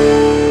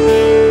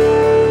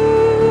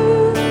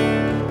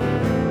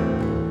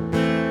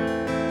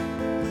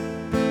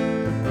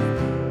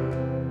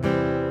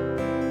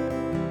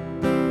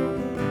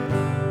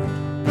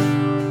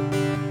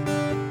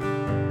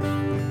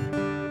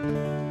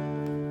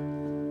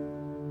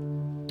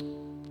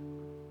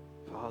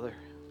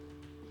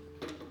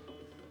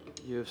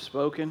have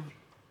spoken.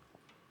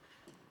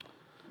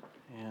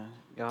 And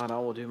God, I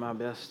will do my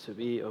best to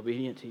be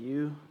obedient to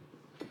you.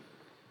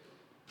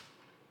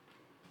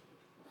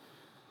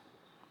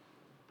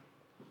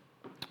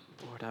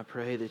 Lord, I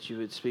pray that you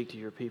would speak to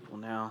your people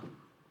now.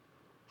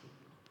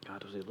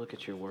 God, as we look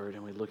at your word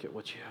and we look at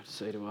what you have to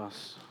say to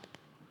us.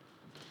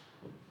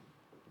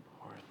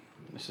 Lord,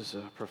 this is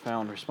a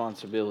profound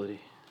responsibility,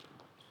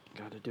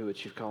 God, to do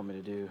what you've called me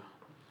to do.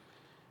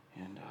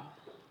 And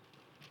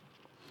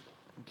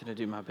I'm going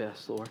to do my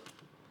best, Lord.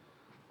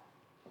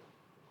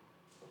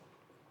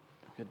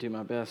 I'm going to do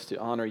my best to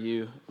honor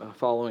you by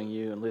following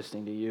you and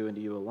listening to you and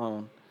to you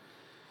alone.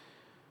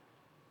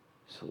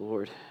 So,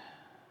 Lord,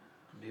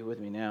 be with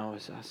me now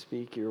as I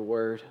speak your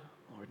word,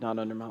 Lord, not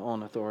under my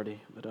own authority,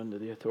 but under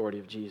the authority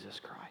of Jesus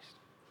Christ.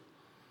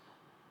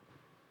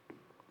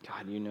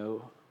 God, you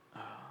know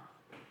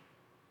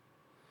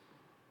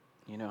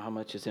how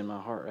much is in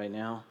my heart right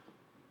now.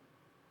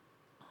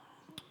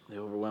 The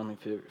overwhelming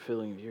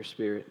feeling of your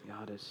Spirit,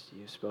 God, as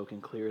you've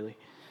spoken clearly.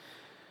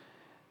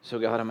 So,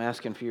 God, I'm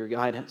asking for your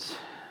guidance.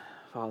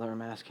 Father,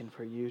 I'm asking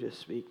for you to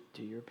speak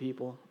to your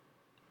people.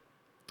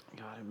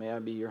 God, and may I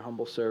be your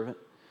humble servant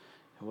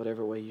in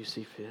whatever way you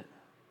see fit.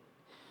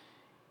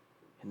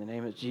 In the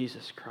name of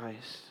Jesus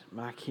Christ,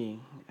 my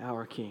King,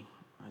 our King,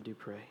 I do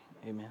pray.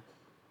 Amen.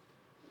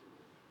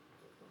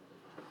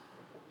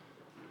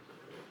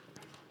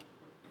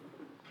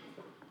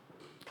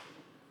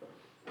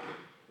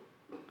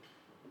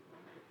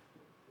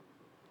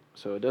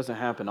 So it doesn't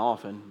happen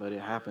often, but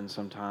it happens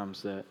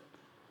sometimes that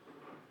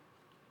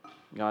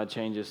God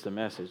changes the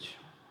message.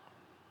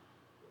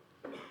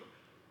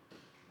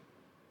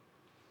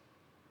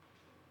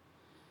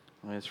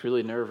 And it's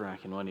really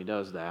nerve-wracking when he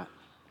does that.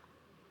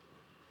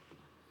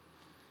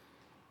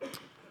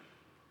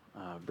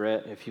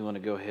 Brett, if you want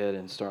to go ahead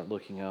and start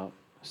looking up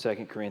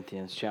 2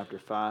 Corinthians chapter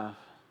 5,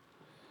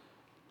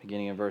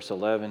 beginning in verse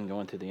 11,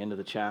 going to the end of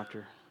the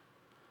chapter.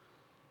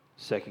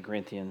 2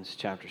 Corinthians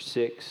chapter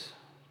 6.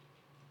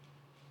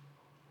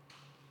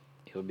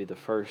 It would be the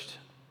first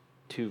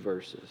two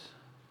verses.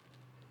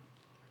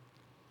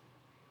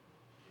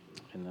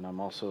 And then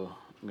I'm also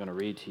going to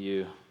read to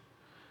you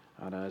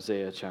out of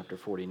Isaiah chapter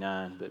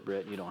 49, but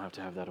Brett, you don't have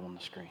to have that on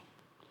the screen.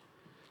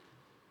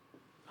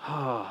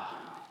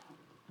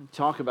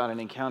 Talk about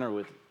an encounter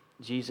with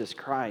Jesus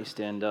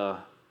Christ and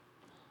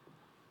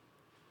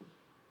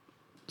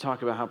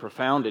talk about how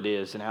profound it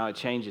is and how it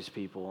changes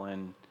people.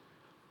 And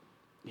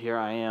here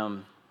I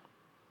am,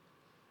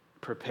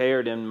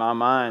 prepared in my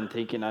mind,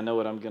 thinking I know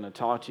what I'm going to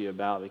talk to you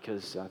about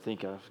because I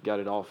think I've got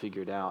it all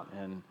figured out.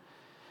 And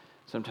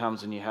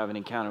sometimes when you have an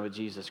encounter with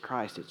Jesus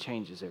Christ, it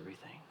changes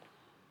everything.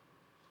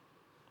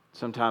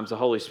 Sometimes the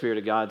Holy Spirit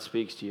of God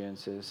speaks to you and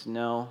says,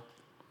 no,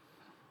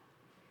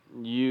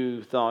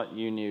 you thought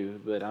you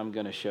knew, but I'm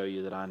going to show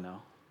you that I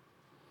know.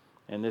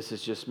 And this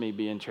is just me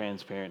being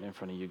transparent in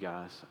front of you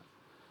guys.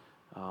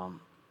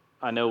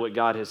 I know what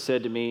God has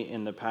said to me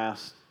in the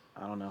past,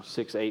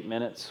 6-8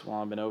 minutes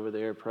while I've been over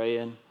there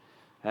praying,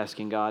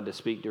 asking God to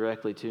speak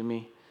directly to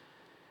me.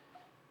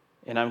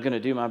 And I'm going to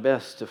do my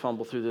best to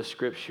fumble through this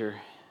scripture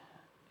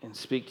and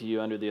speak to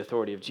you under the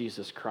authority of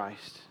Jesus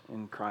Christ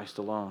and Christ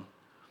alone.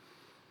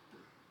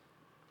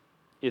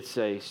 It's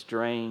a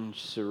strange,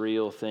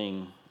 surreal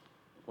thing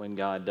when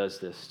God does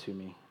this to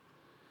me.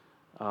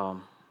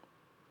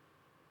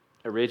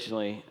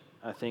 Originally,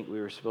 I think we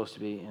were supposed to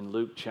be in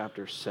Luke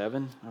chapter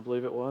 7, I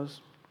believe it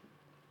was.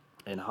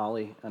 And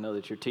Holly, I know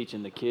that you're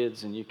teaching the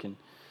kids, and you can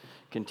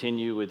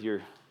continue with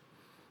your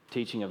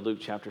teaching of Luke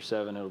chapter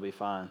 7, it'll be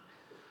fine.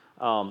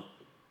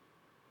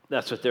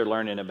 That's what they're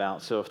learning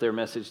about. So if their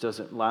message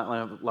doesn't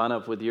line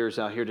up with yours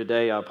out here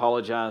today, I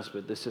apologize,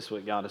 but this is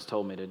what God has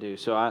told me to do.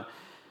 So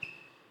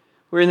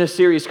we're in this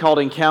series called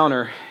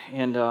Encounter,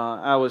 and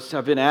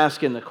I've been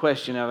asking the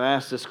question. I've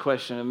asked this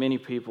question of many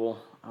people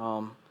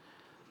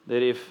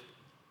that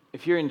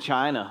if you're in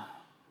China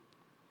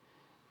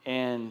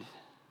and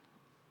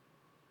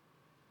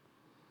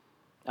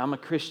I'm a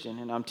Christian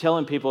and I'm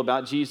telling people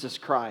about Jesus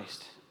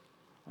Christ,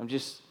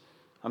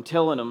 I'm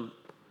telling them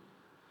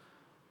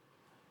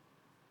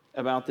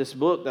about this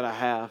book that I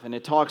have, and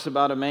it talks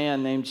about a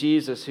man named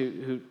Jesus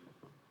who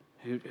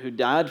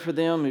died for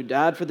them, who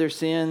died for their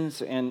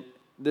sins, and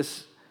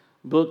this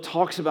book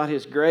talks about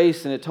his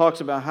grace, and it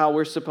talks about how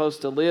we're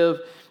supposed to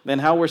live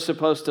and how we're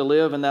supposed to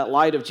live in that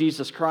light of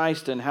Jesus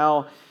Christ and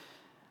how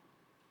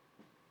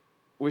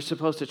we're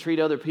supposed to treat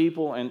other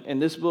people,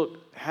 and this book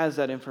has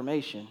that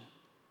information.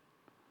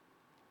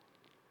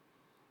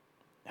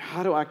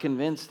 How do I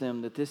convince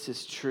them that this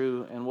is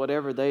true and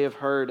whatever they have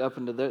heard up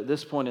until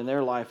this point in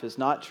their life is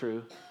not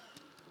true?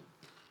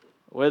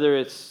 Whether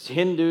it's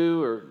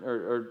Hindu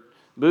or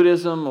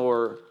Buddhism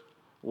or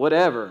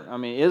whatever,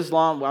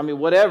 Islam,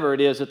 whatever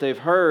it is that they've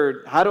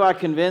heard, how do I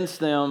convince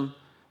them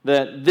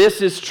that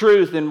this is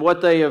truth and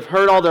what they have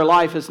heard all their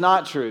life is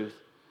not truth?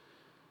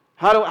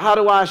 How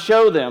do I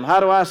show them? How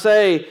do I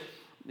say,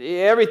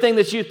 everything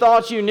that you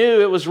thought you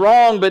knew, it was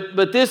wrong,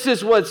 but this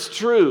is what's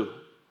true?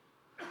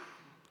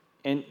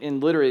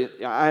 And literally,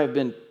 I have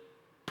been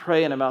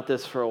praying about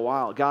this for a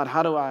while. God,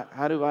 how do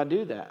I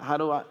do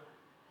that?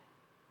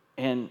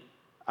 And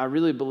I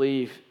really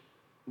believe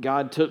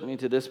God took me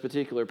to this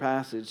particular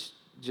passage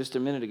just a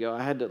minute ago.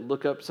 I had to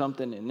look up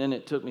something, and then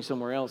it took me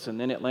somewhere else, and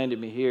then it landed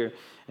me here,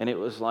 and it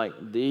was like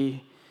the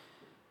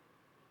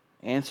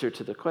answer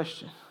to the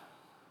question.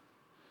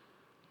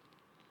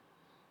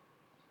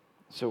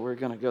 So we're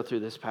going to go through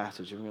this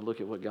passage, and we're going to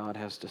look at what God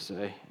has to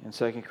say. In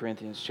 2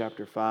 Corinthians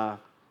chapter 5,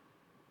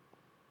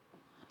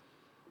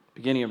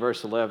 beginning in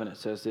verse 11, it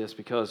says this: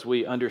 because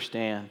we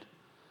understand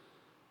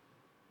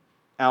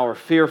our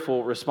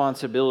fearful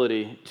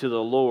responsibility to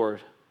the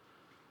Lord,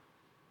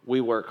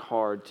 we work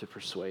hard to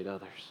persuade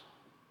others.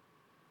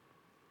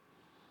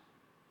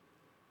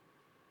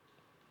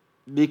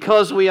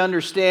 Because we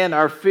understand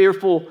our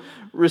fearful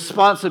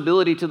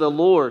responsibility to the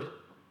Lord,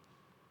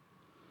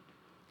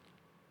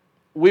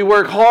 we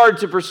work hard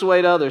to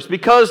persuade others.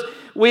 Because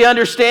we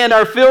understand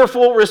our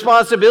fearful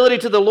responsibility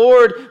to the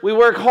Lord, we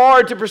work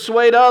hard to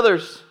persuade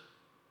others.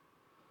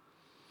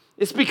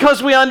 It's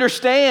because we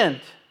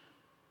understand.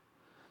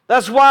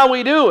 That's why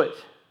we do it.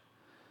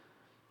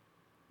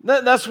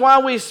 That's why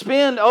we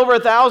spend over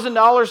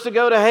 $1,000 to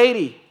go to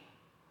Haiti.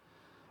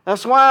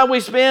 That's why we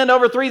spend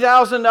over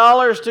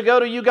 $3,000 to go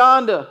to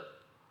Uganda.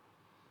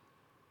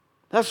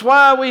 That's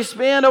why we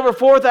spend over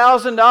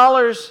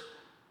 $4,000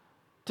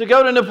 to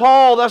go to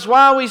Nepal. That's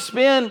why we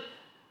spend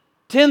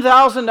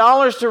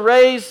 $10,000 to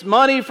raise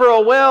money for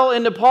a well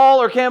in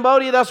Nepal or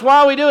Cambodia. That's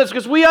why we do it. It's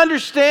because we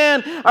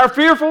understand our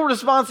fearful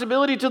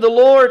responsibility to the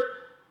Lord.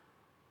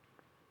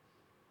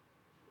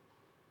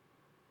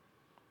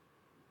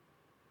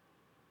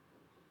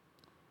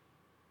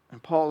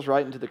 And Paul's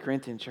writing to the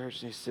Corinthian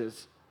church, and he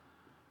says,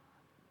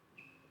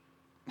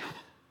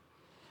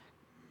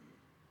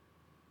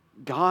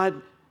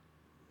 God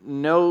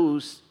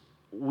knows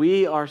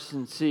we are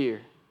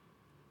sincere.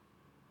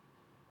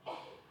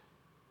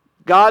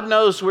 God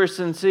knows we're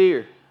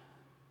sincere.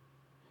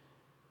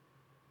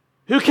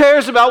 Who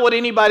cares about what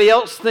anybody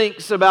else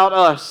thinks about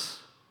us?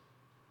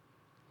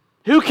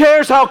 Who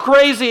cares how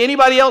crazy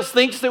anybody else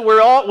thinks that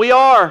we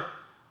are?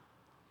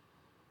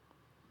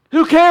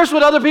 Who cares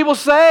what other people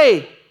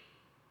say?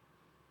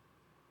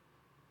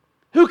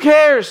 Who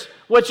cares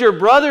what your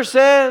brother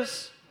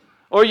says,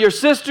 or your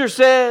sister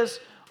says,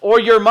 or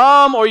your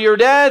mom or your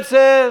dad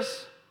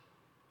says?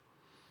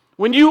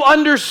 When you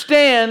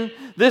understand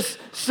this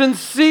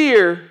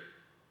sincere,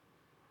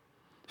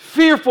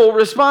 fearful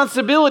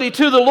responsibility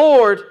to the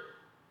Lord,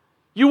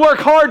 you work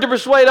hard to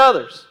persuade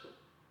others.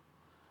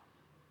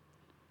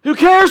 Who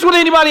cares what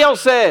anybody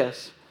else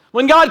says?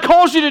 When God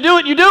calls you to do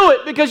it, you do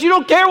it because you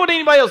don't care what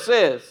anybody else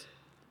says.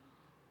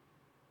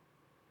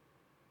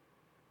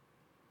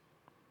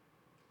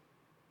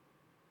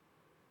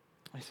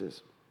 He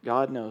says,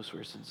 God knows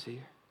we're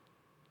sincere.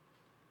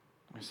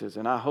 He says,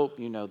 and I hope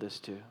you know this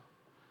too.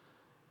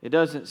 It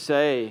doesn't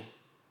say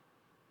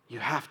you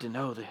have to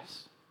know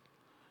this.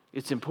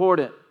 It's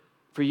important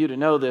for you to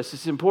know this.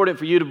 It's important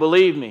for you to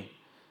believe me.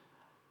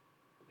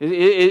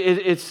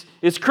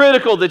 It's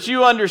critical that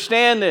you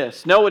understand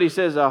this. Know what he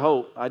says, I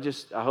hope. I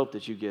hope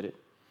that you get it.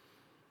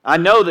 I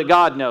know that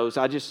God knows.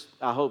 I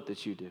hope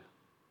that you do.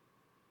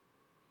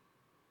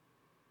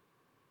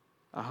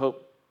 I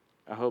hope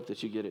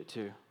that you get it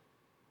too.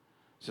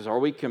 He says, are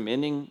we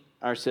commending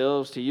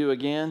ourselves to you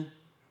again?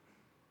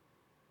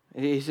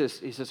 He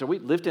says, are we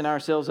lifting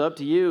ourselves up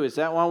to you? Is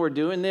that why we're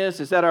doing this?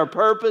 Is that our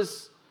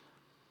purpose?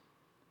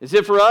 Is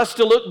it for us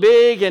to look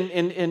big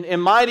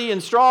and mighty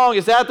and strong?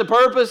 Is that the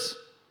purpose?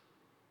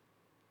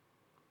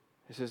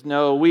 He says,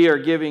 no, we are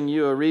giving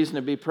you a reason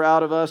to be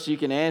proud of us. You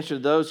can answer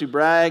those who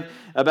brag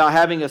about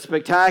having a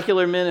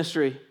spectacular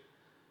ministry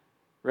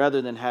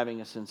rather than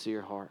having a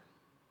sincere heart.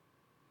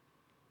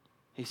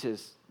 He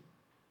says,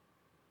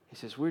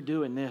 we're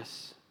doing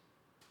this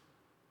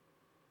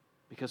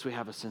because we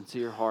have a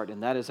sincere heart,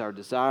 and that is our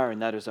desire,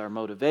 and that is our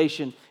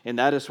motivation, and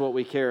that is what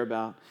we care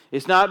about.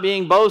 It's not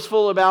being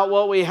boastful about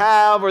what we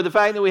have or the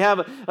fact that we have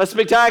a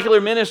spectacular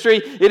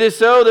ministry. It is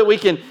so that we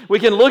can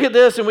look at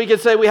this and we can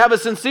say we have a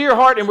sincere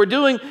heart and we're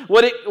doing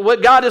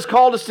what God has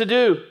called us to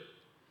do.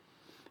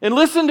 And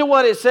listen to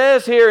what it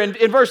says here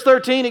in verse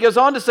 13. It goes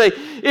on to say,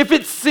 if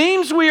it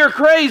seems we are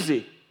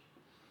crazy,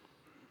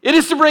 it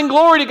is to bring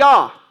glory to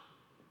God.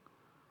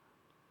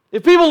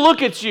 If people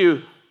look at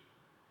you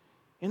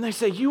and they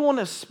say, you want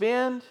to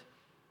spend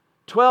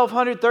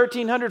 $1,200,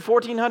 $1,300,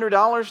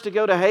 $1,400 to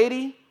go to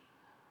Haiti?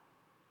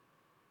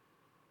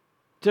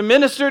 To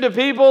minister to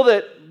people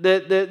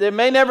that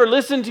may never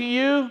listen to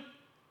you?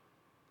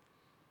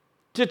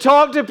 To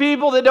talk to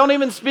people that don't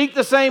even speak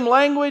the same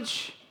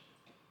language?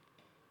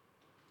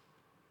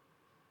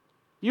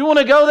 You want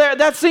to go there?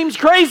 That seems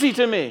crazy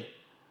to me.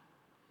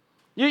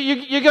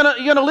 You're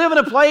gonna live in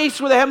a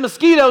place where they have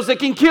mosquitoes that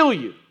can kill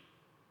you.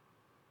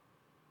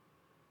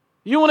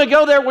 You want to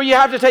go there where you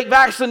have to take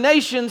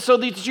vaccinations so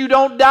that you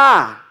don't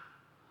die.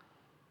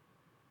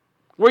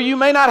 Where you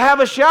may not have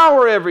a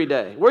shower every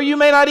day. Where you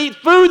may not eat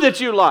food that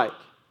you like.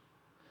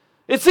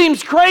 It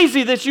seems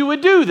crazy that you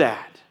would do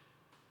that.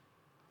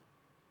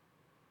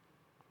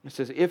 It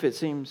says, if it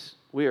seems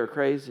we are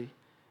crazy,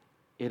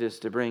 it is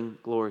to bring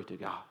glory to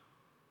God.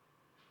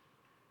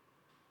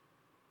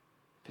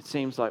 If it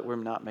seems like we're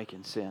not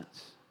making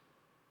sense,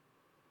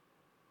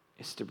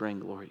 it's to bring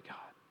glory to God.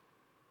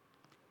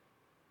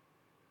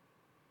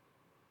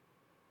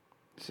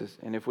 It says,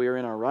 and if we are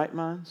in our right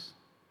minds,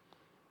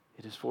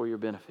 it is for your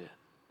benefit.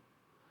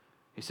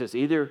 He says,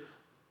 either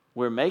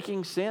we're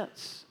making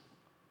sense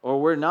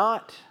or we're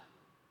not.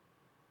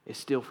 It's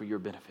still for your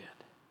benefit.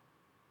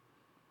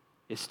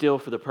 It's still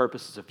for the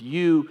purposes of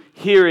you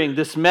hearing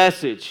this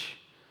message.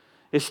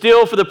 It's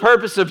still for the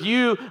purpose of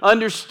you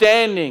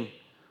understanding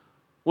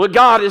what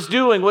God is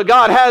doing, what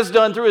God has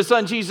done through His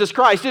Son Jesus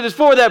Christ. It is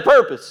for that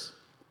purpose.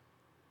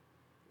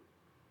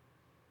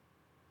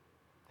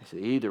 He said,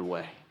 either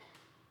way,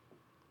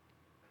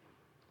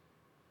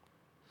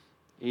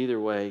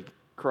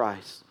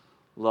 Christ's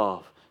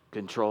love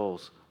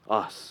controls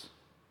us.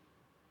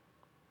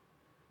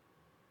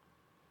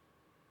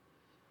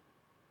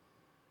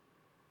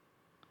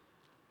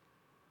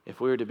 If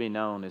we were to be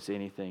known as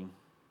anything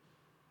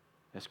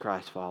as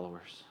Christ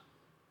followers,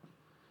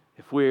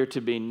 if we're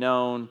to be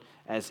known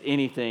as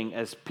anything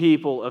as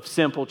people of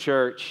Simple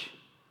Church,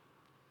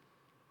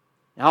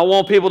 I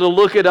want people to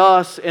look at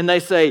us and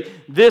they say,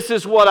 this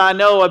is what I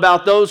know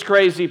about those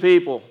crazy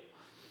people.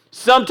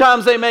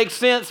 Sometimes they make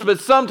sense, but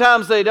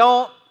sometimes they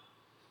don't.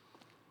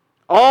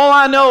 All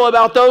I know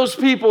about those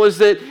people is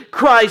that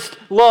Christ's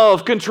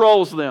love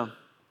controls them.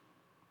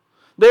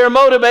 They are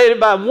motivated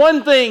by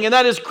one thing, and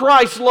that is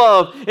Christ's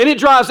love, and it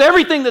drives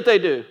everything that they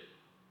do.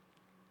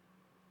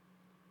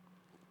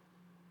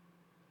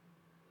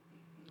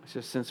 It's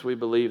just since we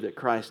believe that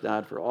Christ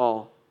died for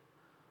all,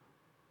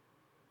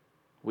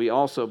 we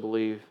also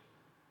believe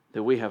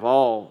that we have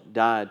all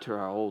died to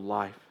our old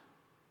life.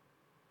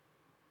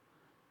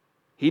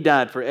 He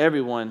died for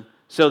everyone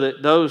so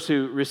that those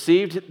who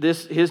received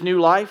His new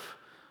life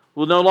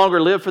will no longer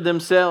live for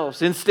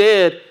themselves.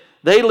 Instead,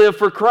 they live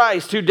for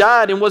Christ who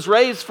died and was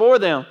raised for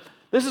them.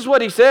 This is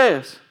what He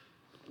says.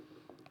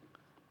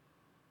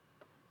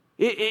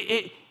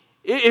 If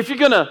you're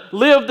going to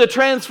live the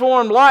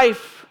transformed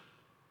life,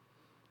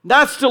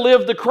 that's to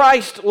live the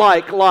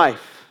Christ-like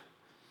life.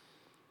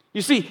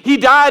 You see, He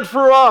died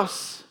for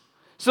us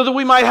so that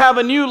we might have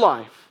a new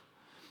life.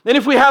 And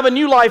if we have a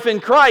new life in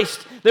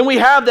Christ, then we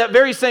have that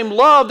very same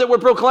love that we're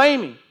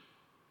proclaiming.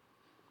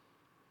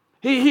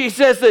 He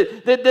says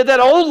that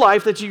old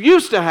life that you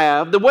used to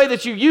have, the way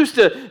that you used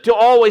to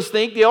always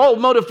think, the old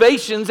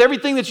motivations,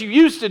 everything that you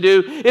used to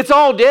do, it's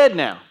all dead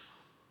now.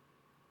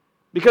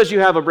 Because you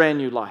have a brand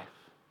new life.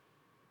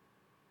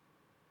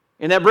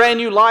 And that brand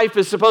new life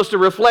is supposed to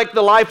reflect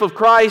the life of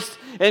Christ.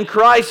 And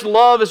Christ's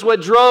love is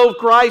what drove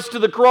Christ to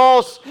the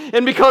cross.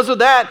 And because of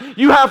that,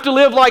 you have to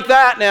live like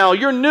that now.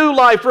 Your new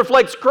life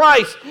reflects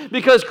Christ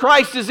because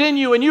Christ is in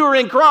you and you are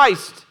in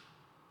Christ.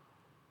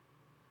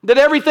 That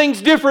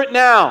everything's different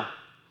now.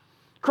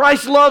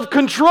 Christ's love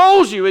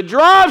controls you. It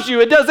drives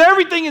you. It does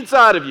everything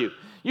inside of you.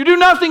 You do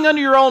nothing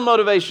under your own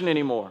motivation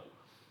anymore.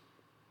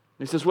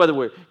 He says whether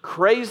we're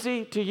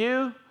crazy to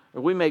you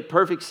or we make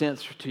perfect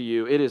sense to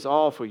you, it is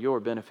all for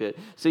your benefit.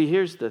 See,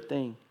 here's the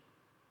thing.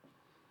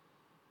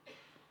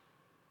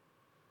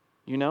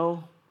 You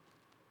know,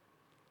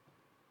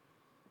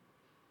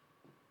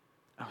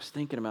 I was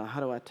thinking about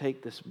how do I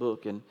take this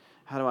book and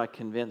how do I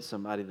convince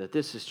somebody that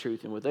this is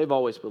truth and what they've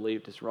always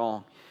believed is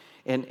wrong.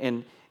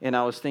 And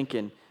I was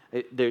thinking,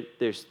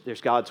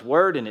 there's God's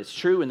Word and it's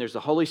true, and there's the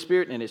Holy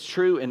Spirit and it's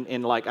true,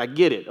 and like I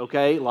get it,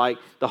 okay? Like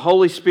the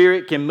Holy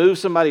Spirit can move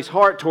somebody's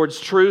heart towards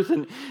truth,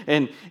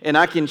 and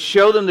I can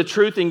show them the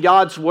truth in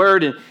God's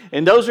Word,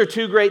 and those are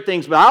two great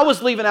things. But I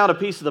was leaving out a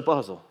piece of the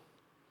puzzle.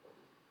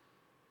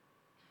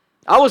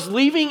 I was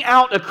leaving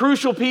out a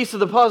crucial piece of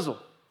the puzzle.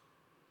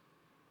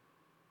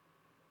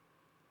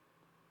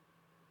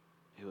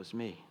 It was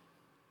me.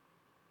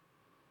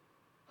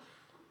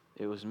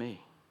 It was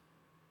me.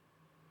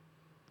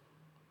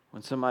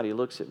 When somebody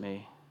looks at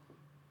me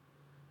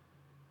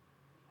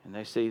and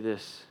they see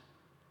this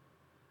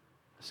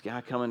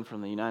guy coming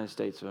from the United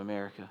States of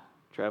America,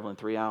 traveling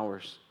 3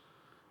 hours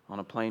on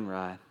a plane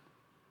ride,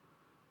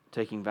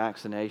 taking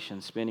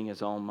vaccinations, spending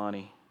his own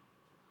money,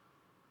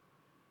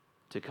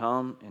 to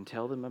come and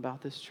tell them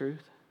about this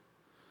truth,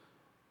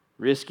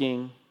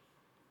 risking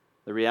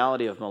the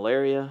reality of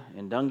malaria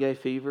and dengue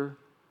fever,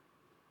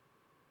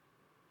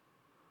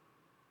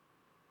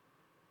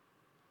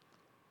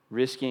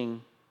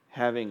 risking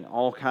having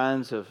all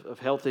kinds of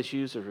health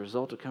issues as a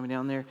result of coming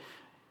down there.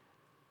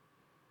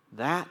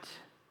 That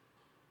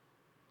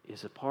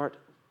is a part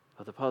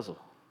of the puzzle.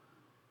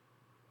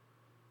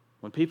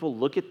 When people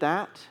look at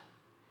that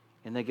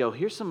and they go,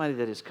 here's somebody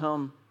that has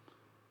come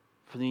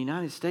from the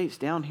United States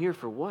down here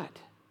for what?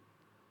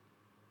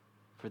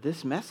 For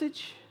this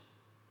message?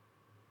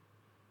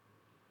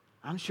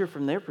 I'm sure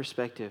from their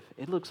perspective,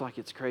 it looks like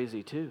it's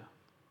crazy too.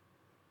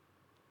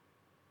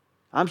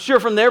 I'm sure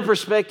from their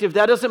perspective,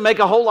 that doesn't make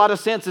a whole lot of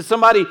sense that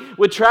somebody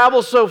would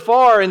travel so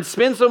far and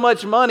spend so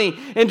much money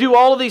and do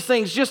all of these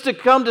things just to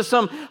come to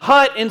some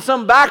hut in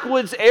some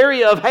backwoods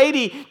area of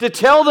Haiti to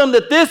tell them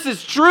that this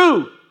is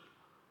true.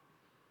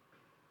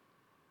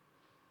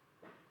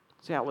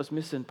 See, I was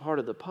missing part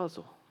of the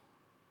puzzle.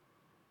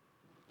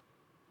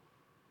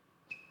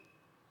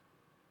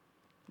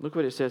 Look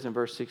what it says in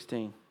verse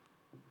 16. It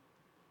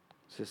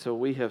says, so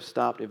we have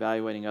stopped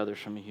evaluating others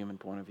from a human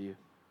point of view.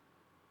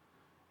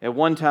 At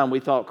one time, we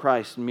thought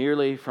Christ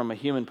merely from a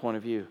human point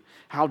of view.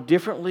 How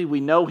differently we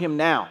know Him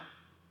now.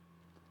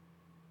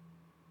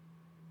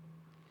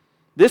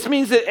 This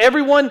means that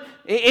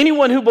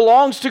anyone who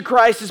belongs to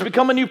Christ has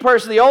become a new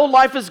person. The old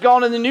life is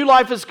gone and the new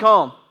life has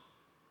come.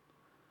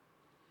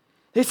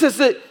 He says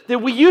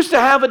that we used to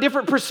have a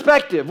different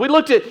perspective. We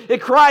looked at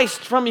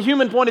Christ from a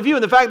human point of view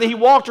and the fact that He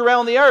walked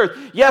around the earth.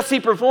 Yes, He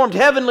performed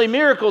heavenly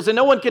miracles and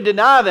no one can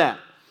deny that.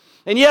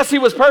 And yes, He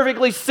was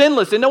perfectly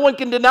sinless and no one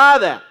can deny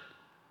that.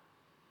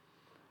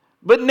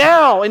 But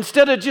now,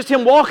 instead of just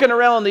Him walking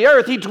around the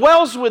earth, He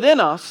dwells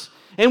within us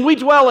and we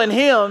dwell in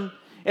Him.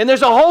 And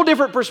there's a whole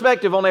different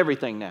perspective on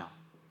everything now.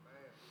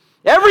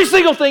 Every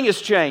single thing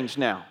has changed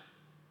now.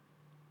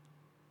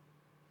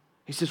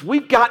 He says,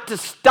 we've got to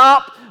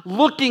stop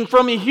looking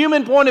from a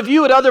human point of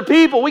view at other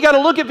people. We've got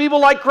to look at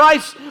people like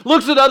Christ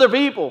looks at other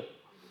people.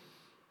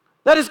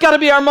 That has got to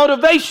be our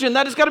motivation.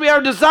 That has got to be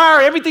our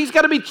desire. Everything's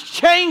got to be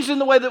changed in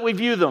the way that we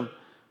view them.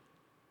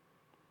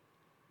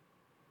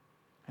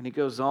 And he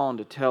goes on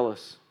to tell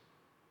us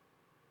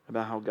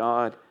about how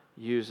God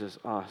uses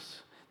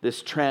us.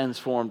 This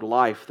transformed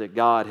life that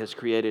God has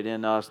created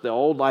in us. The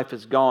old life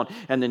is gone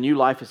and the new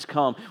life has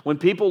come. When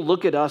people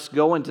look at us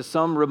going to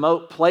some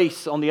remote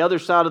place on the other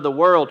side of the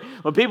world,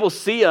 when people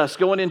see us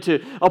going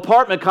into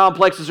apartment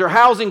complexes or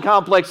housing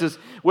complexes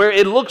where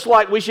it looks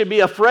like we should be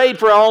afraid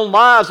for our own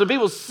lives, when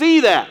people see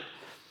that,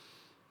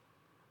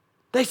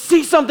 they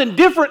see something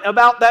different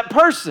about that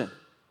person.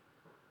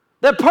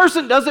 That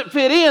person doesn't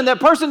fit in. That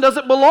person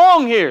doesn't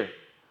belong here.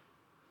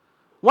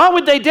 Why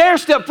would they dare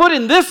step foot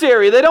in this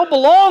area? They don't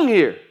belong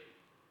here.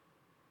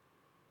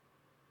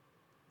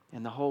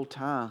 And the whole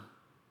time,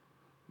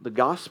 the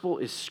gospel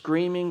is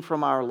screaming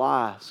from our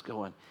lives,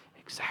 going,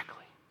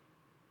 exactly.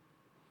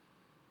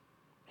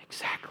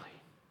 Exactly.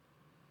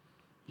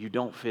 You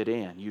don't fit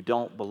in. You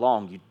don't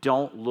belong. You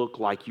don't look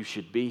like you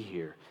should be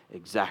here.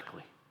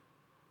 Exactly.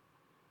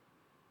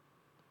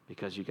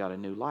 Because you got a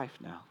new life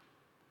now.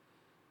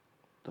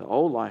 The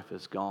old life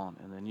is gone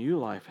and the new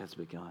life has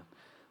begun.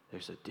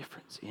 There's a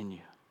difference in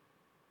you.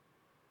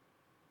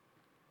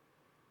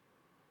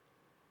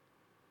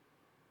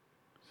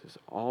 It says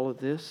all of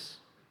this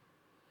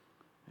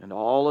and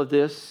all of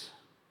this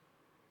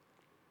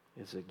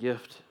is a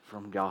gift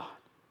from God,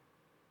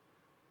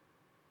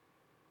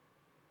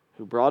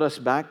 who brought us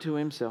back to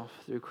Himself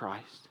through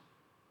Christ.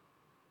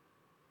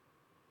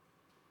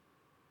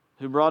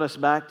 Who brought us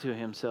back to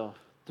Himself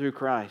through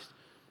Christ.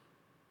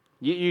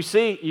 You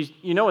see,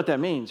 you know what that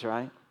means,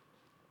 right?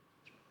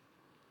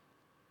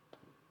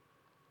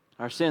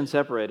 Our sin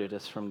separated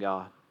us from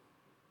God.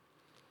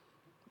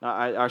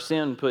 Our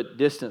sin put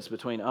distance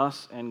between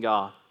us and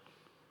God.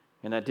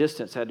 And that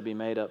distance had to be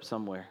made up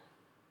somewhere.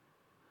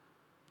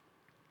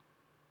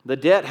 The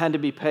debt had to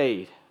be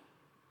paid.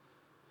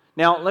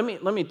 Now, let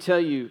me tell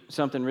you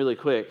something really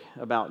quick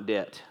about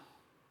debt.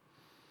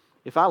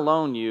 If I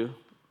loan you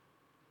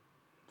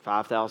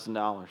 $5,000,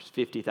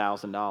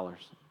 $50,000,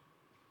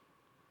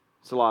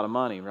 it's a lot of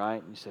money,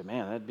 right? You say,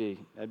 man,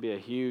 that'd be a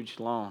huge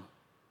loan.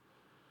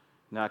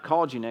 Now, I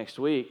called you next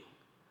week,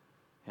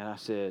 and I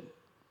said,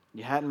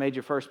 you hadn't made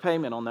your first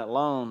payment on that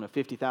loan of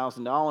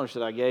 $50,000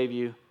 that I gave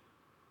you.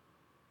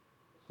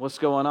 What's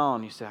going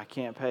on? You said, I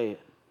can't pay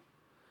it.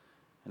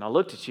 And I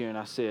looked at you and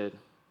I said,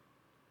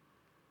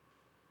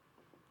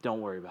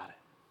 don't worry about it.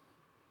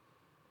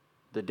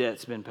 The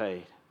debt's been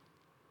paid.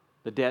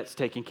 The debt's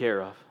taken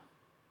care of.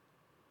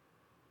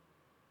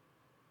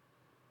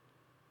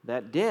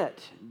 That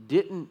debt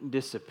didn't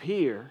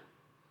disappear.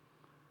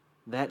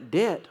 That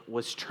debt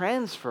was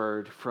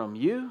transferred from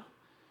you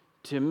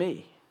to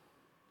me.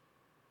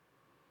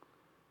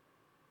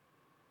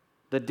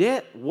 The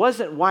debt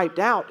wasn't wiped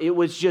out. It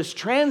was just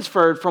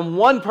transferred from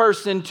one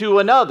person to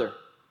another.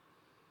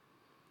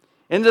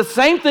 And the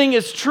same thing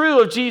is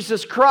true of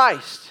Jesus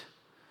Christ.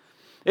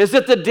 Is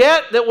that the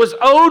debt that was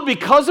owed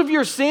because of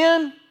your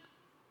sin,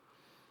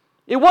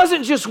 it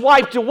wasn't just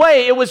wiped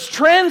away. It was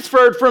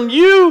transferred from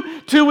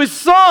you to His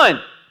Son.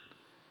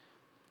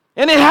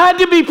 And it had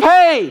to be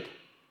paid.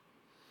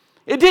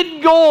 It didn't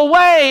go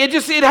away. It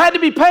had to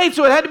be paid,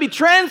 so it had to be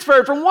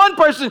transferred from one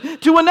person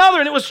to another,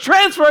 and it was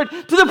transferred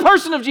to the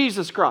person of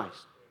Jesus Christ.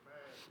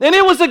 And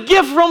it was a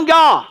gift from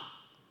God.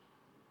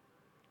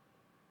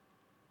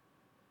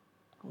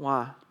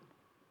 Why?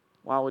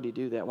 Why would He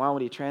do that? Why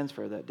would He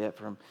transfer that debt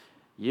from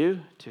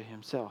you to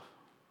Himself?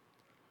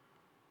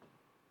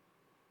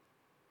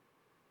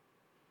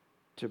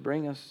 To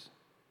bring us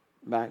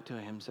back to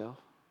Himself.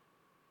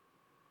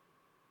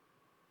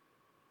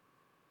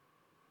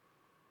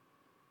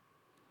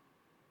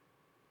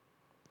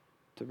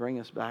 To bring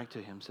us back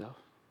to Himself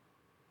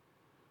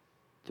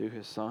through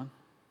His Son.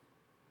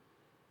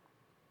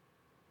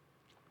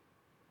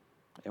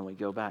 And we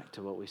go back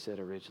to what we said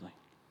originally.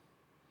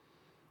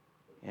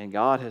 And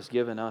God has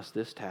given us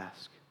this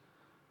task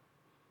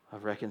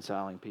of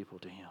reconciling people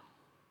to Him.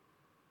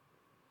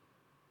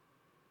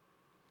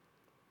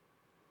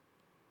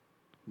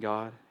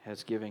 God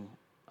has given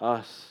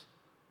us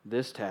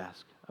this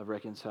task of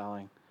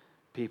reconciling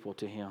people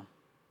to Him.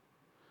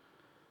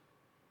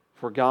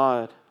 For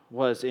God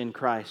was in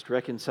Christ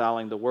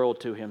reconciling the world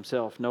to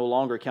Himself, no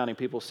longer counting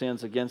people's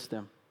sins against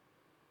them.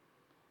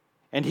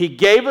 And He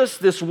gave us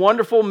this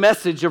wonderful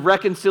message of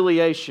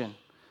reconciliation.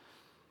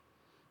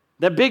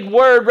 That big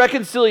word,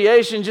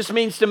 reconciliation, just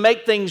means to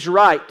make things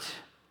right.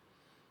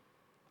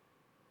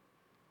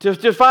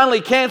 To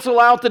finally cancel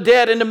out the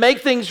debt and to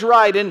make things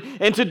right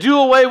and to do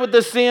away with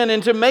the sin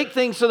and to make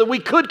things so that we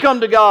could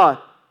come to God.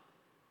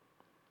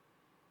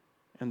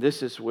 And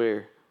this is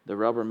where the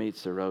rubber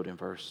meets the road in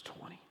verse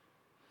 20.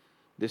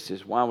 This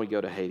is why we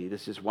go to Haiti.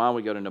 This is why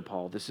we go to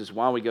Nepal. This is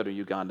why we go to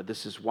Uganda.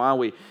 This is why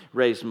we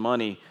raise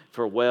money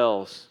for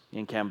wells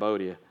in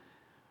Cambodia.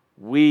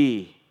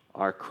 We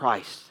are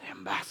Christ's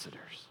ambassadors.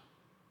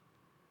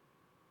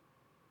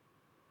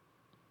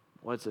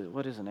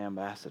 What is an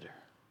ambassador?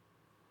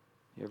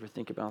 You ever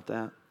think about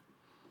that?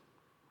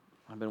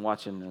 I've been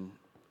watching an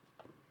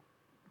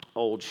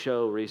old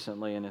show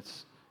recently, and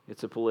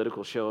it's a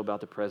political show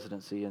about the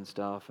presidency and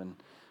stuff, and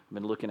I've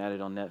been looking at it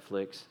on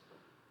Netflix.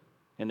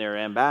 And they're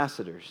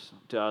ambassadors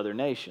to other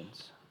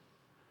nations.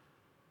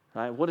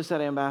 Right? What does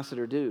that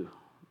ambassador do?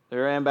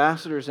 There are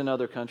ambassadors in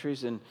other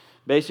countries, and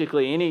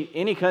basically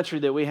any country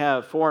that we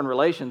have foreign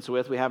relations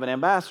with, we have an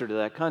ambassador to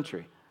that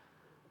country.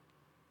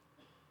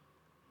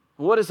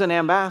 What does an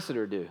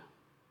ambassador do?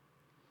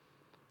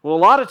 Well, a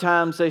lot of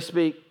times they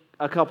speak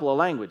a couple of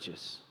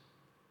languages.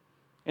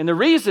 And the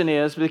reason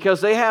is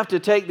because they have to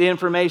take the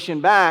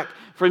information back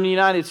from the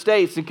United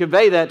States and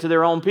convey that to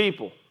their own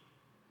people.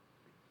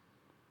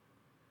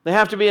 They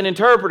have to be an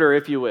interpreter,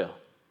 if you will,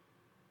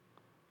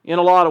 in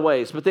a lot of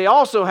ways. But they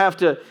also have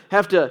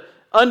to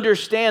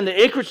understand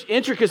the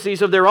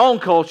intricacies of their own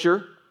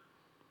culture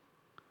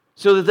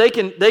so that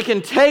they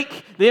can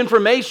take the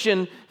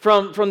information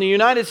from the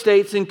United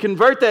States and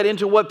convert that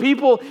into what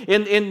people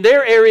in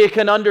their area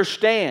can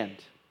understand.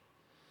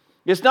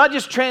 It's not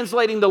just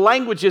translating the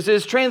languages,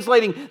 it's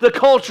translating the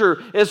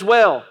culture as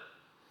well,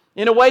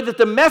 in a way that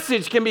the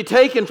message can be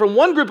taken from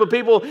one group of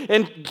people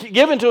and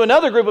given to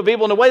another group of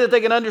people in a way that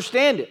they can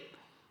understand it.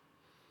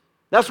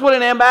 That's what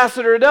an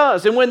ambassador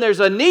does. And when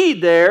there's a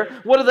need there,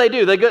 what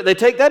do? They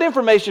take that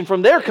information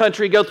from their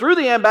country, go through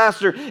the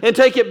ambassador, and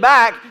take it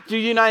back to the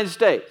United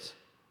States.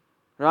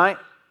 Right?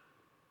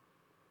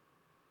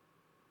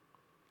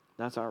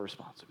 That's our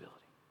responsibility.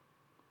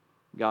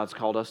 God's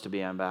called us to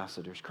be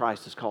ambassadors.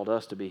 Christ has called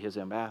us to be His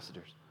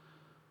ambassadors.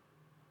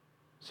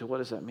 So what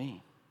does that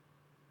mean?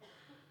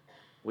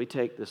 We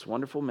take this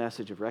wonderful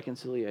message of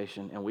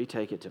reconciliation and we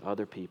take it to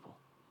other people.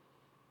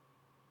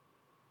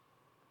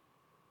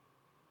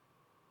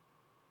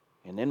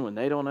 And then when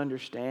they don't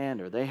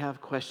understand or they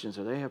have questions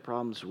or they have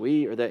problems,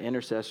 we are that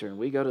intercessor and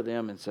we go to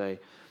them and say,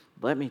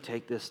 let me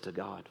take this to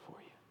God for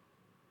you.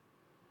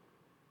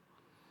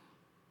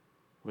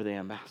 We're the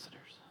ambassadors.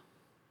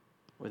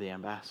 We're the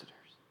ambassadors.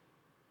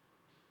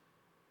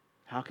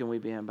 How can we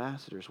be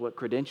ambassadors? What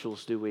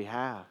credentials do we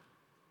have?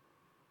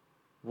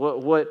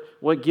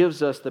 What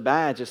gives us the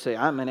badge to say,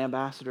 I'm an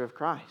ambassador of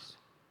Christ?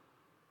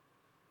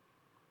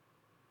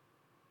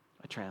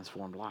 A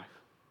transformed life.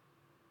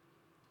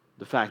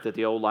 The fact that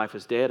the old life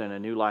is dead and a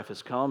new life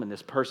has come and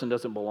this person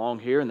doesn't belong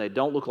here and they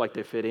don't look like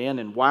they fit in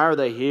and why are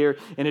they here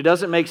and it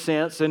doesn't make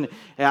sense and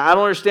I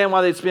don't understand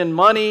why they'd spend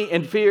money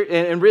and fear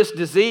and risk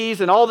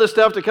disease and all this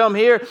stuff to come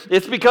here.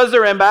 It's because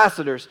they're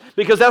ambassadors,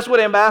 because that's what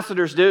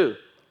ambassadors do.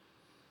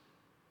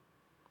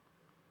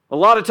 A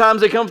lot of times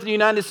they come to the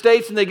United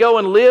States and they go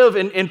and live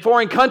in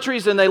foreign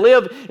countries and they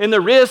live in the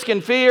risk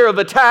and fear of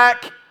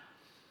attack.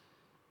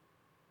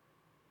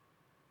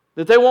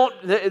 That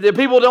the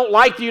people don't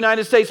like the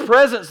United States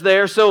presence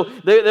there, so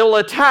they'll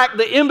attack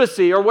the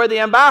embassy or where the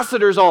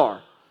ambassadors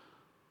are.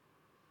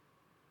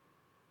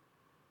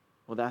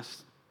 Well,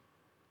 that's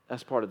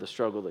part of the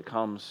struggle that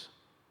comes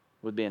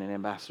with being an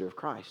ambassador of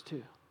Christ,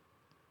 too.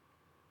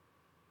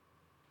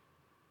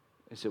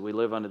 It's that we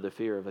live under the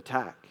fear of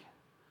attack.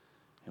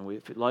 And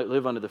we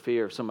live under the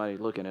fear of somebody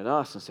looking at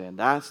us and saying,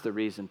 that's the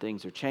reason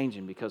things are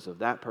changing because of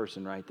that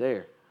person right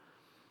there.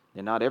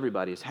 And not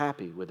everybody is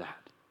happy with that.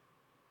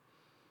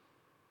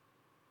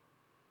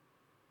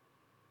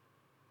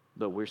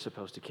 But we're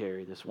supposed to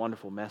carry this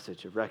wonderful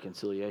message of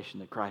reconciliation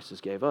that Christ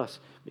has gave us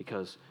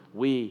because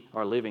we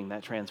are living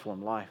that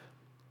transformed life.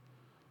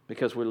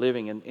 Because we're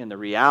living in the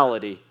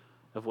reality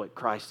of what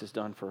Christ has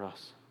done for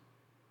us.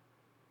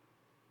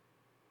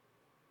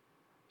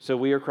 So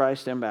we are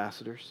Christ's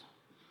ambassadors.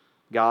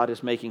 God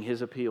is making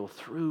His appeal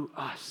through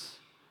us.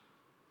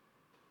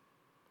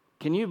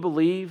 Can you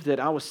believe that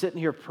I was sitting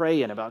here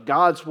praying about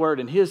God's Word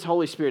and His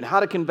Holy Spirit and how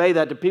to convey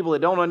that to people that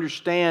don't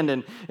understand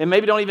and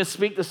maybe don't even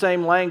speak the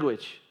same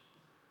language?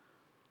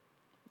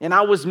 And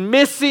I was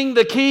missing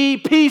the key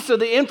piece of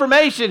the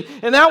information,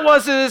 and that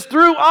was it is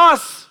through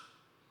us.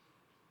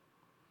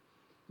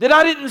 That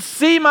I didn't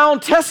see my own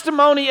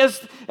testimony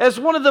as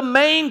one of the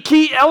main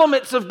key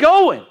elements of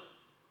going.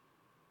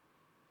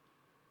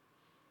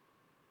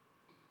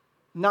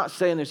 I'm not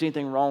saying there's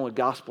anything wrong with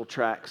gospel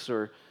tracts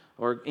or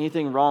or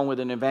anything wrong with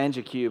an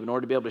EvangeCube in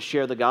order to be able to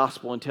share the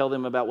gospel and tell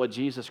them about what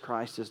Jesus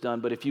Christ has done.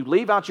 But if you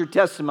leave out your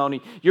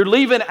testimony, you're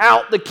leaving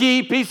out the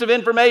key piece of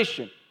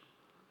information.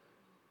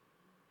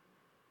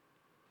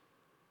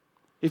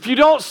 If you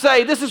don't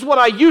say, this is what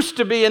I used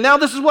to be, and now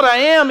this is what I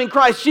am in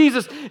Christ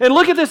Jesus, and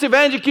look at this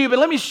EvangeCube, and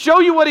let me show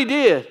you what He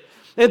did,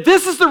 and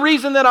this is the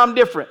reason that I'm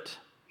different.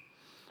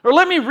 Or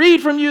let me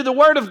read from you the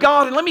Word of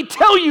God, and let me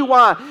tell you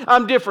why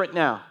I'm different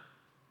now.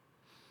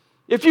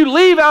 If you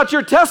leave out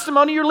your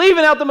testimony, you're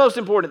leaving out the most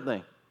important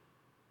thing.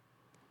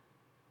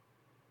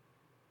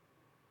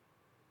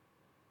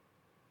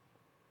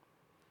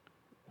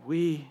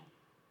 We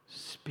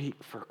speak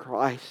for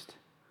Christ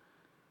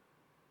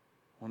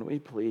when we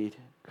plead,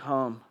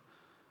 come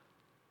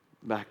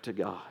back to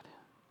God.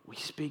 We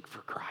speak for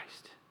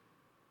Christ.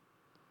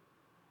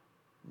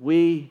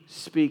 We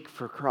speak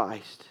for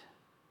Christ.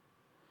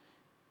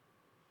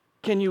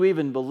 Can you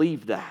even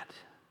believe that?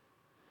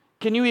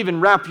 Can you even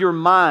wrap your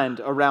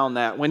mind around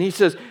that? When He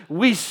says,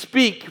 we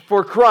speak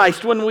for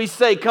Christ, when we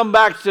say, come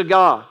back to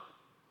God.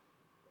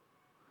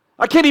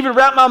 I can't even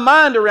wrap my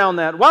mind around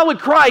that. Why would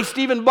Christ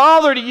even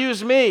bother to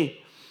use me?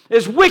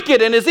 As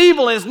wicked and as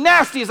evil and as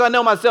nasty as I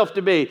know myself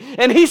to be.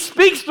 And He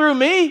speaks through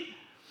me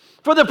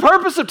for the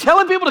purpose of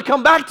telling people to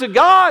come back to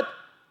God.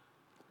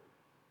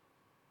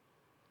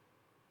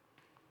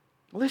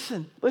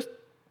 Listen.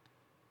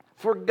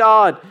 For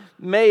God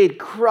made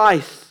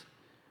Christ,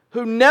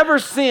 who never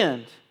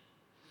sinned,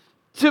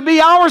 to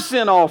be our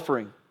sin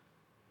offering,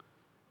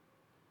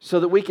 so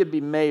that we could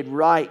be made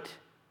right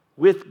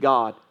with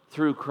God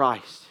through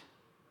Christ.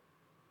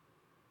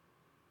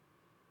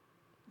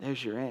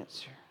 There's your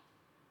answer.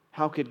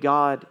 How could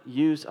God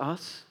use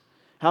us?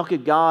 How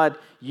could God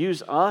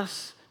use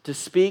us to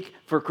speak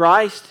for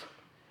Christ?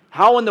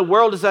 How in the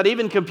world does that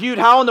even compute?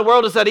 How in the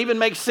world does that even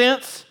make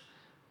sense?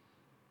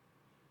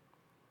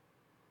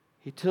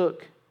 He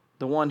took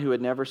the one who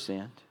had never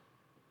sinned,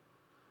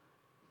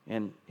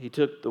 and He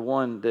took the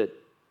one that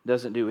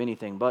doesn't do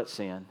anything but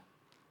sin,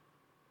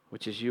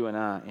 which is you and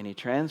I, and He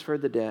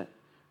transferred the debt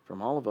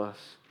from all of us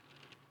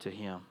to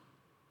Him,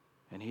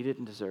 and He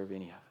didn't deserve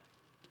any of it.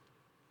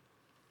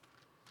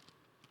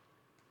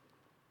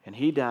 And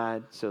He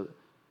died so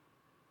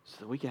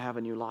that we could have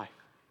a new life,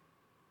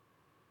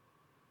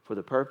 for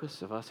the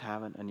purpose of us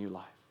having a new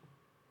life.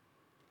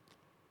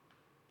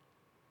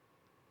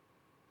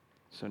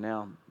 So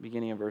now,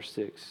 beginning in verse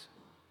 6, it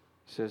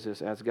says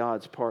this, as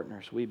God's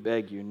partners, we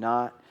beg you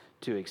not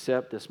to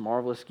accept this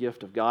marvelous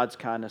gift of God's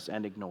kindness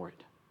and ignore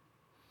it.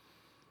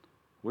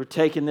 We're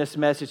taking this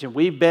message and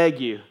we beg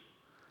you,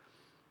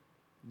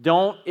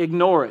 don't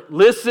ignore it.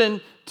 Listen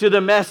to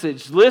the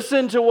message.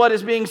 Listen to what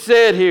is being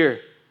said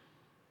here.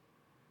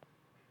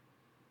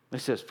 It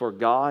says, for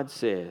God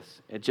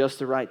says, at just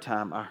the right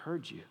time, I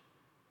heard you.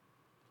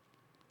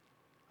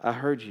 I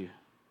heard you.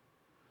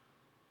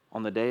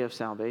 On the day of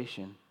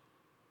salvation,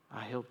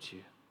 I helped you.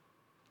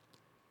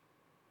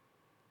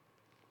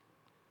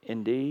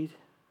 Indeed,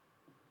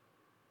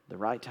 the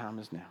right time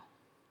is now.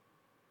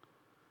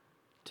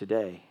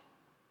 Today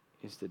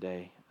is the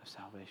day of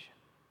salvation.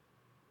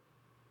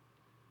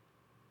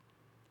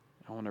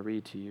 I want to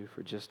read to you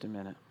for just a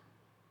minute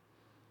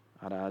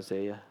out of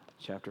Isaiah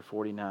chapter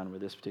 49, where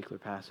this particular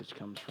passage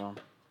comes from.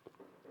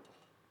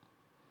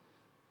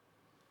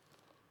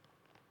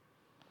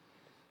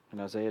 In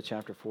Isaiah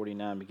chapter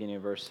 49, beginning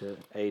of verse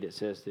 8, it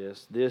says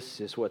this,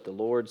 this is what the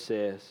Lord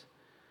says.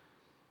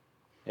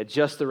 At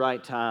just the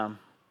right time,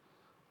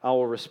 I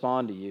will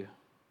respond to you.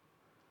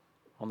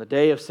 On the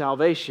day of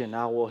salvation,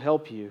 I will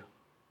help you.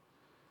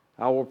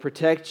 I will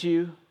protect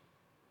you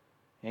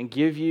and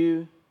give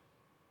you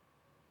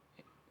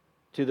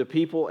to the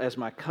people as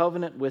my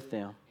covenant with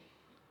them.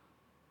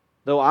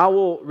 Though I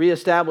will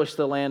reestablish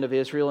the land of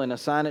Israel and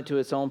assign it to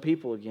its own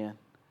people again.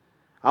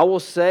 I will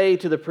say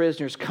to the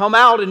prisoners, come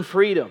out in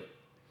freedom.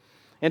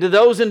 And to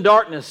those in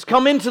darkness,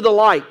 come into the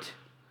light.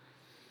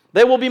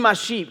 They will be my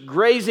sheep,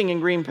 grazing in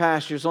green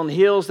pastures on the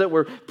hills that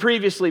were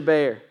previously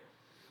bare.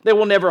 They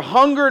will never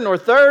hunger nor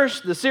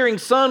thirst. The searing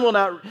sun will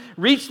not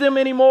reach them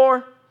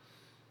anymore.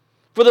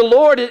 For the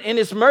Lord in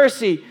His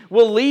mercy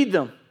will lead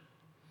them.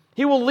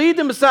 He will lead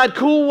them beside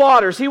cool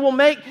waters. He will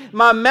make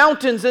my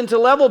mountains into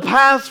level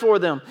paths for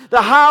them.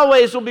 The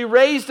highways will be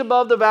raised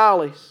above the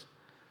valleys.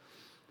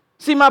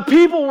 See, my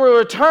people will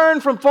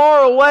return from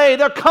far away.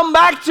 They'll come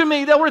back to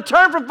me. They'll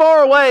return from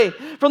far away,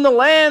 from the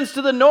lands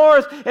to the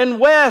north and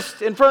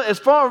west, and from as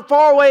far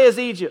away as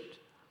Egypt.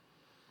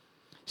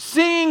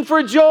 Sing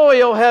for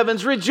joy, O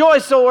heavens.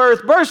 Rejoice, O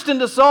earth. Burst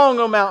into song,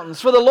 O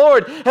mountains. For the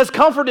Lord has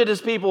comforted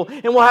His people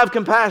and will have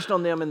compassion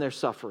on them in their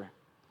suffering.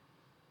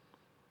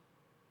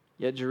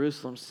 Yet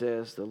Jerusalem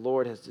says, the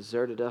Lord has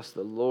deserted us.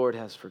 The Lord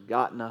has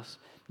forgotten us.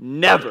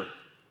 Never,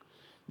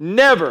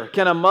 never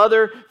can a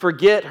mother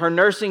forget her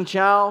nursing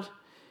child.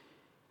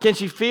 Can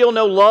she feel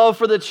no love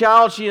for the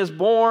child she has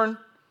born?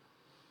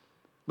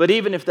 But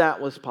even if that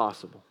was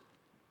possible,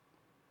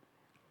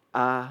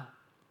 I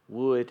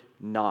would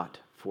not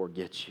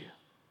forget you.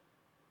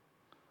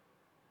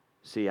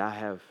 See, I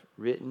have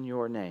written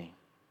your name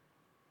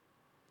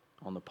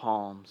on the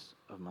palms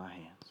of my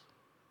hands.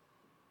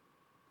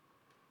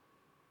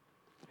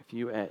 If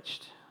you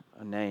etched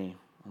a name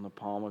on the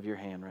palm of your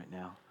hand right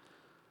now,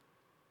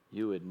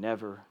 you would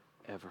never,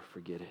 ever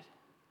forget it.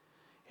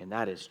 And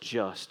that is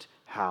just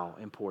how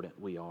important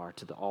we are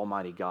to the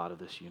Almighty God of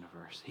this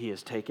universe. He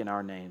has taken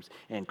our names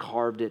and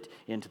carved it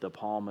into the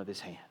palm of His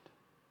hand.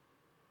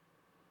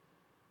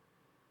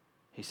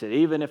 He said,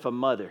 even if a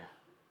mother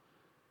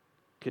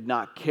could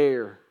not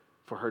care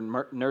for her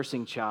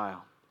nursing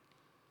child,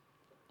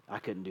 I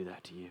couldn't do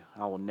that to you.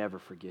 I will never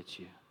forget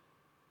you.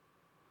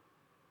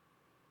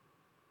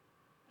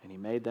 And He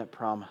made that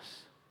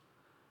promise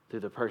through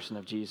the person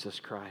of Jesus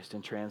Christ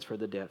and transferred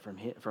the debt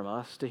from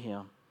us to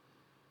Him.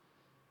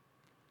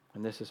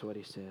 And this is what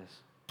He says.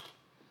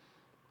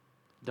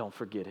 Don't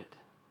forget it.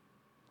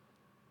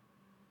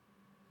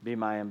 Be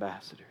my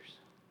ambassadors.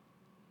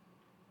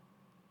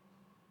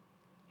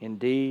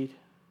 Indeed,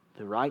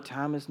 the right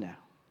time is now.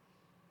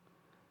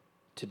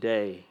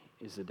 Today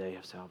is the day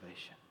of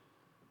salvation.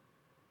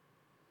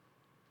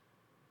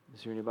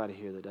 Is there anybody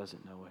here that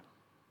doesn't know it?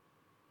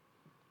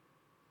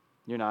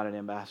 You're not an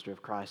ambassador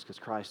of Christ because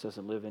Christ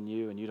doesn't live in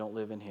you and you don't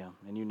live in Him.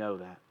 And you know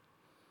that.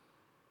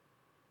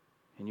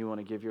 And you want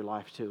to give your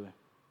life to Him.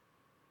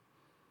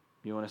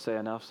 You want to say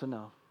enough's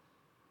enough.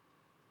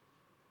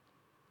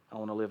 I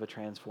want to live a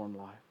transformed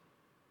life.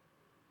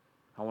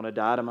 I want to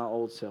die to my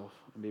old self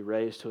and be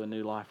raised to a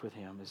new life with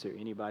Him. Is there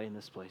anybody in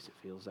this place that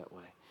feels that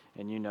way?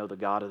 And you know the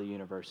God of the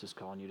universe is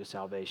calling you to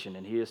salvation.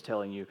 And He is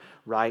telling you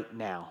right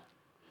now,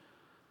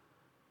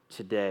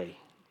 today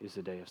is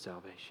the day of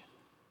salvation.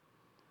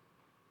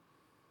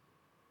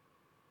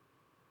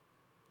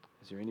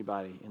 Is there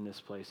anybody in this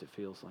place that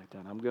feels like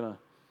that? I'm going to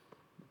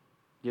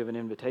give an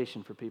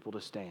invitation for people to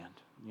stand.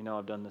 You know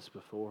I've done this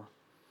before.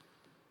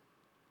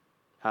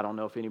 I don't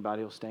know if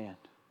anybody will stand.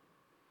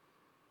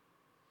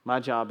 My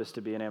job is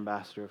to be an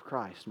ambassador of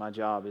Christ. My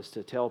job is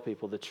to tell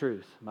people the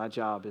truth. My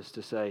job is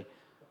to say,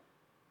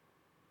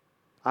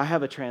 I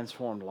have a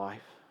transformed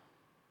life.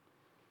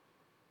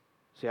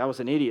 See, I was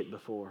an idiot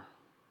before.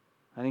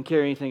 I didn't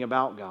care anything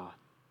about God.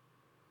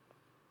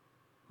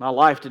 My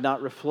life did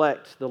not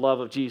reflect the love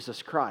of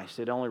Jesus Christ.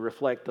 It only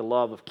reflected the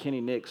love of Kenny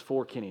Nix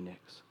for Kenny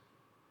Nix.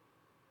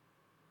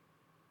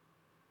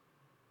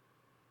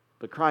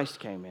 But Christ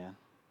came in, and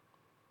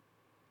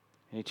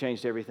He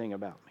changed everything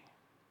about me.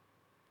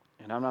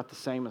 And I'm not the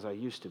same as I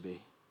used to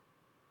be.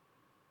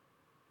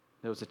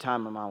 There was a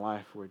time in my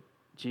life where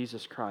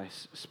Jesus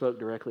Christ spoke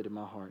directly to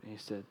my heart, and He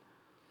said,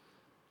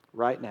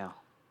 right now,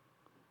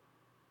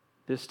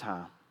 this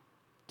time,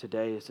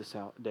 today is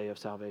the day of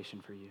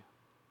salvation for you.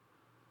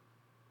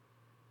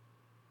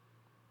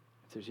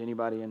 If there's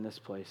anybody in this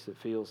place that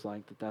feels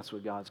like that's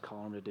what God's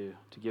calling them to do,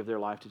 to give their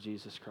life to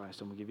Jesus Christ,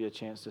 I'm going to give you a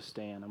chance to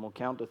stand. I'm going to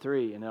count to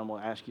 3, and then I'm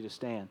going to ask you to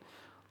stand.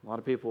 A lot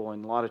of people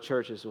in a lot of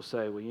churches will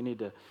say, well, you need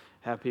to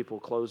have people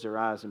close their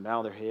eyes and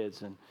bow their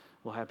heads, and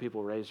we'll have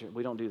people raise their...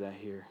 We don't do that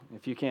here.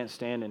 If you can't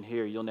stand in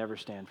here, you'll never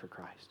stand for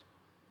Christ.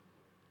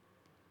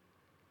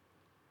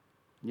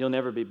 You'll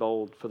never be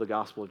bold for the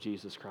gospel of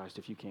Jesus Christ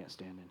if you can't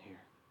stand in here.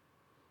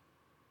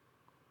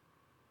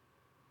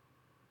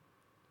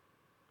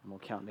 I'm going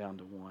to count down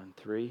to 1,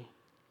 3.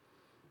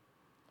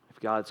 If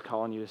God's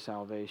calling you to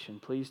salvation,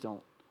 please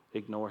don't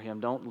ignore Him.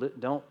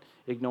 Don't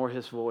ignore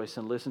His voice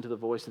and listen to the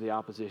voice of the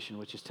opposition,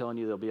 which is telling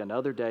you there'll be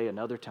another day,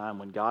 another time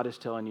when God is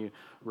telling you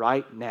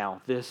right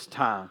now, this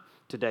time,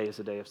 today is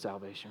the day of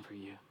salvation for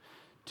you.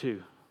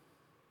 2,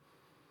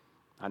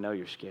 I know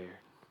you're scared.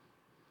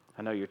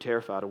 I know you're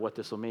terrified of what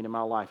this will mean in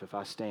my life if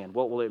I stand.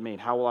 What will it mean?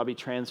 How will I be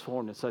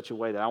transformed in such a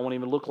way that I won't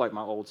even look like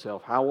my old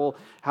self? How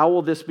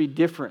will this be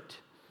different?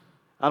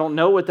 I don't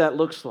know what that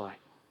looks like.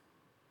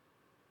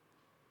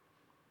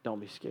 Don't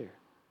be scared.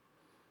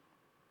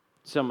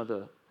 Some of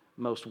the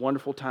most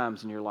wonderful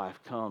times in your life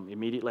come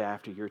immediately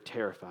after you're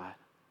terrified.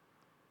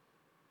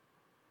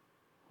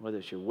 Whether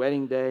it's your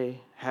wedding day,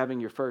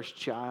 having your first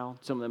child,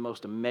 some of the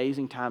most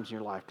amazing times in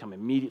your life come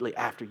immediately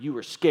after you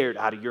were scared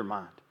out of your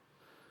mind.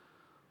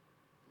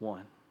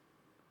 1,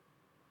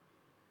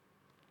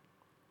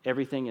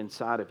 everything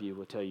inside of you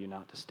will tell you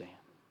not to stand.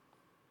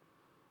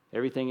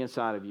 Everything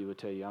inside of you will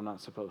tell you, I'm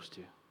not supposed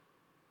to.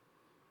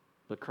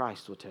 But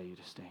Christ will tell you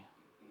to stand.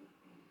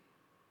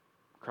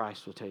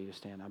 Christ will tell you to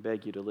stand. I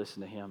beg you to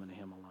listen to Him and to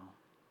Him alone.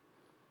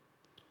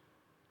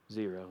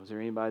 0, is there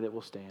anybody that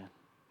will stand?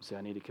 Say,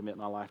 I need to commit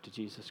my life to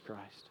Jesus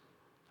Christ.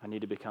 I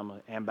need to become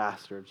an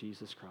ambassador of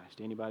Jesus Christ.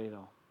 Anybody at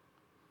all?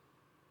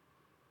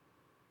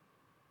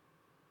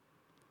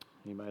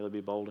 Anybody that'll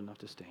be bold enough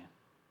to stand?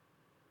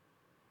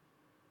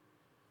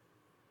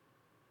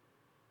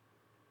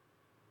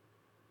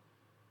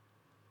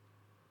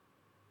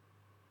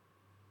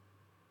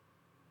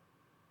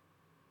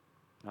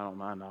 I don't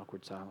mind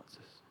awkward silences.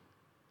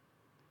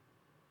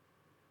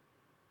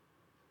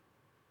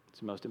 It's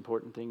the most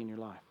important thing in your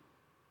life.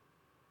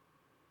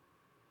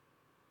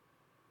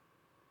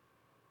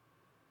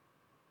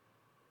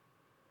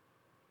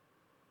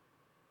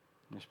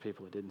 There's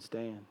people that didn't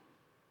stand,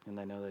 and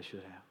they know they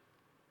should have.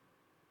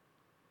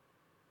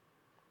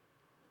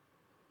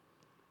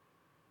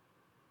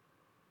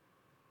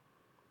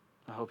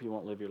 I hope you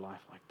won't live your life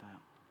like that.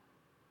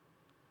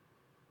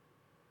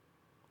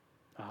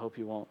 I hope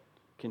you won't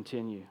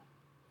continue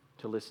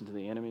to listen to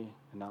the enemy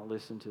and not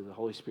listen to the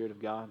Holy Spirit of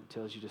God that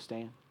tells you to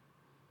stand.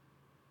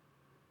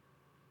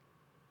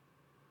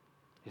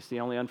 It's the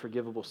only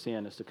unforgivable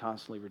sin is to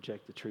constantly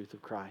reject the truth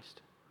of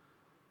Christ,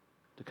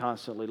 to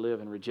constantly live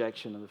in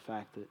rejection of the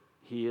fact that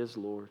He is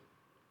Lord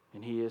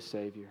and He is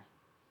Savior,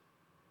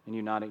 and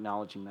you not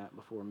acknowledging that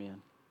before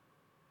men.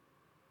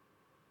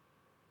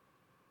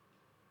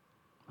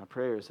 My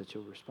prayer is that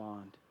you'll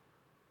respond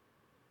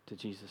to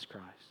Jesus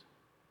Christ.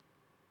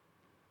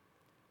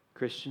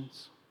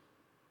 Christians,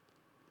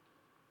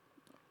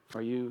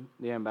 are you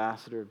the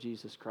ambassador of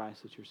Jesus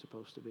Christ that you're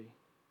supposed to be?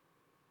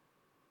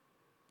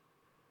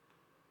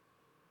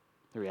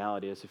 The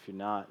reality is, if you're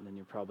not, then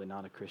you're probably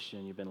not a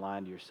Christian. You've been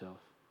lying to yourself.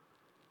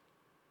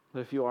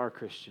 But if you are a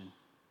Christian,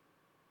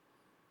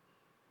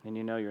 and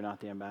you know you're not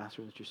the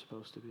ambassador that you're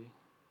supposed to be,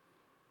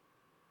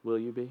 will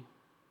you be?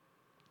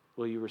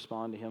 Will you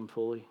respond to Him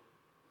fully?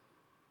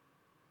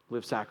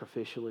 Live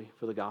sacrificially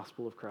for the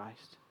gospel of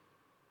Christ?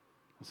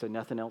 And say,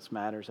 nothing else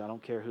matters. I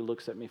don't care who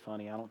looks at me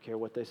funny. I don't care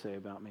what they say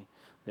about me.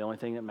 The only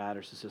thing that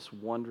matters is this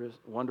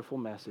wonderful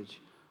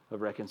message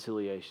of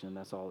reconciliation, and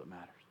that's all that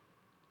matters.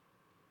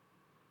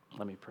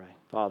 Let me pray.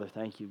 Father,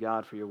 thank you,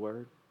 God, for your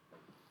word.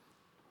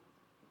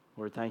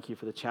 Lord, thank you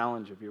for the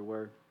challenge of your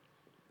word.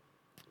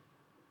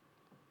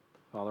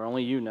 Father,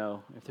 only you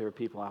know if there are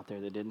people out there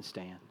that didn't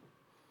stand.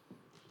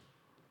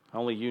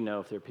 Only you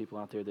know if there are people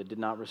out there that did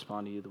not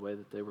respond to you the way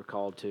that they were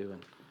called to.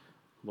 And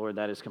Lord,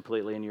 that is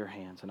completely in your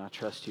hands, and I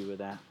trust you with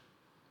that.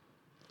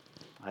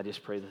 I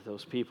just pray that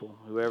those people,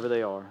 whoever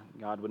they are,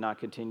 God, would not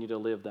continue to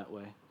live that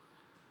way.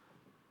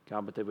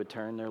 God, but they would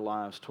turn their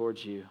lives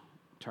towards you,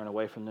 turn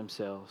away from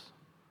themselves,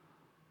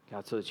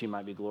 God, so that you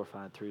might be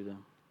glorified through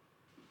them.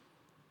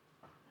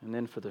 And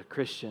then for the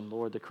Christian,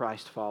 Lord, the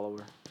Christ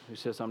follower, who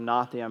says, I'm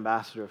not the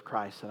ambassador of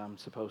Christ that I'm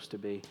supposed to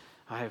be.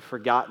 I have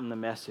forgotten the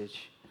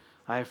message.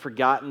 I have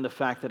forgotten the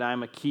fact that I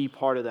am a key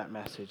part of that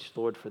message.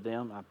 Lord, for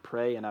them, I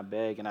pray and I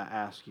beg and I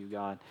ask you,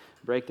 God,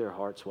 break their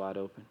hearts wide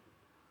open.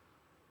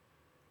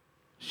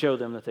 Show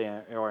them that they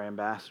are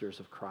ambassadors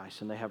of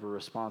Christ and they have a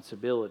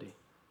responsibility,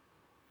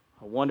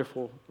 a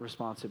wonderful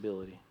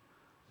responsibility,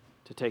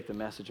 to take the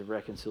message of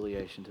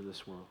reconciliation to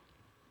this world.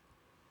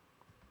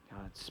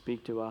 God,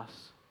 speak to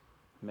us.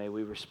 May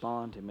we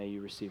respond and may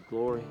you receive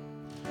glory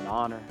and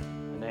honor.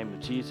 In the name of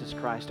Jesus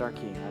Christ, our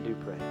King, I do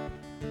pray.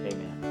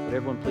 Amen. Would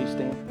everyone please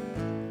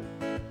stand?